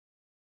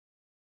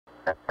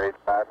Page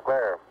 5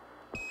 clear.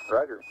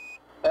 Roger.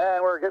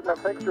 And we're getting a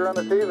picture on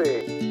the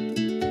TV.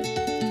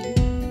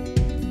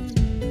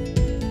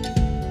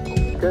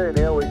 Okay,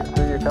 Neil, we can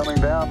see you coming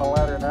down the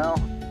ladder now.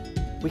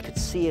 We could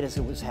see it as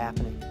it was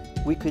happening.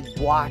 We could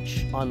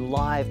watch on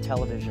live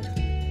television.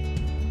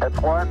 It's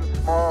one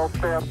small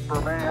step for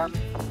man,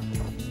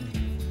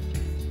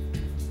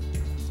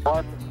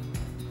 one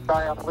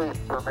giant leap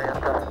for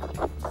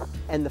mankind.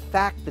 And the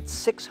fact that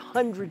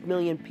 600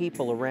 million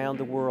people around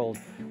the world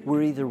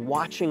were either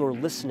watching or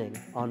listening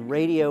on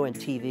radio and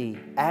TV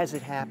as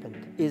it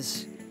happened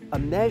is a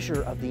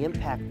measure of the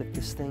impact that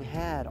this thing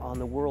had on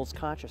the world's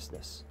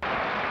consciousness.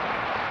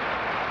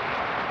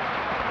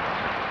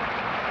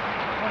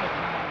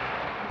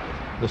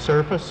 The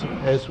surface,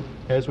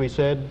 as we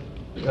said,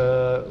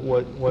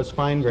 was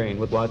fine-grained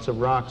with lots of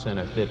rocks in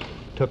it. It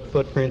took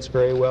footprints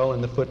very well,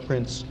 and the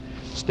footprints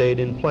stayed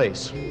in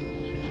place.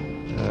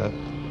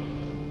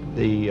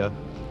 The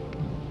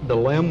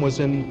LEM was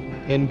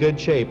in good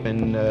shape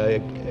and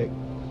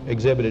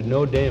exhibited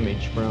no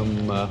damage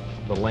from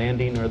the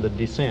landing or the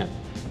descent.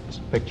 It's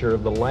a picture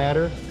of the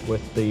ladder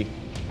with the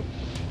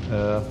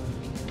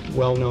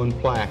well-known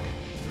plaque.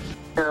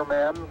 Here,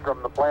 men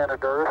from the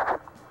planet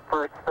Earth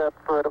first set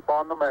foot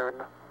upon the moon,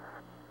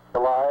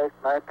 July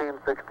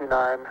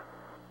 1969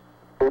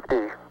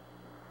 AD.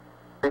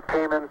 We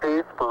came in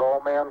peace for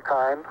all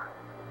mankind.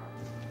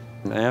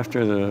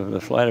 After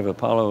the flight of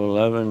Apollo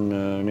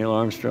 11, Neil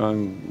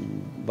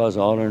Armstrong, Buzz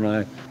Aldrin, and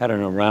I had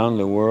an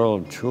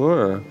around-the-world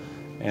tour,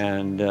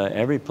 and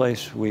every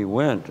place we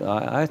went,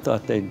 I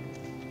thought they'd,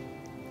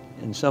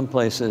 in some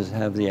places,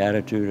 have the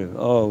attitude of,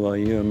 oh, well,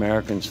 you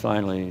Americans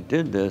finally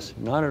did this.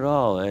 Not at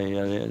all.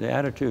 The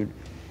attitude,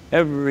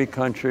 every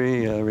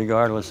country,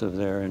 regardless of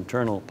their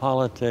internal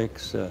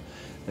politics,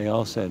 they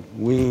all said,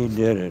 we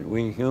did it,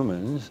 we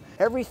humans.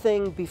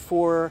 Everything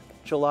before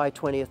July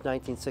 20th,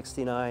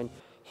 1969,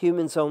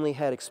 humans only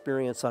had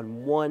experience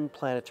on one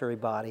planetary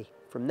body.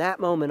 From that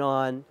moment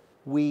on,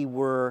 we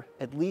were,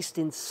 at least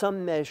in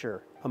some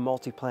measure, a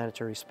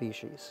multiplanetary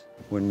species.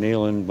 When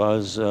Neil and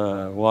Buzz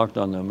walked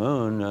on the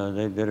moon,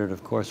 they did it,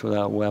 of course,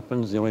 without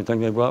weapons. The only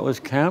thing they brought was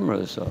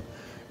cameras. So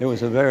it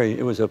was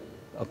a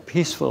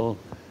peaceful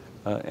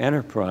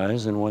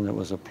enterprise, and one that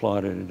was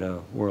applauded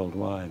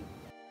worldwide.